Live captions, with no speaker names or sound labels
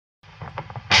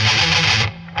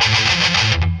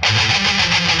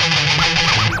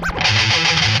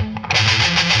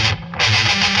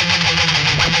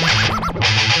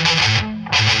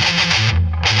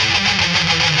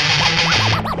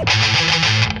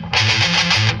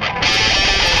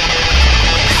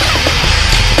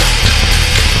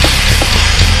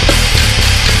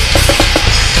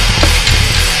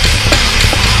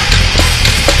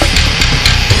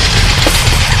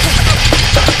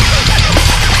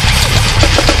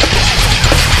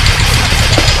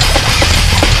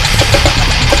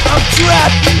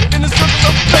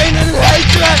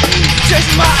regret.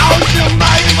 Chasing my own till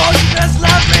my emotion has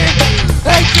left me.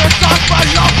 Hate can't talk my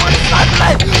love when it's not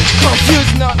late.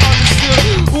 Confused, not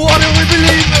understood. What do we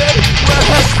believe in? Where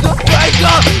has the break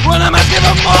up? When I'm asking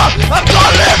for more, I'm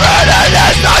gonna live it, and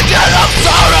there's no get of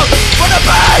sorrow for the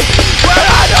pain. When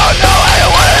I don't know I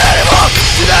don't want it anymore.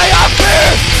 Today I fear,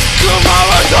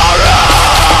 tomorrow's horror.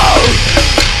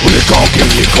 When you can't give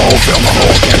me cold, feel my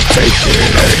heart can't take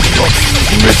it anymore.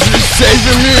 Misery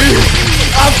saving me.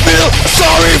 I feel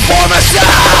sorry for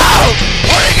myself.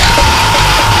 What do you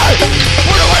got?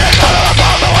 What do I got?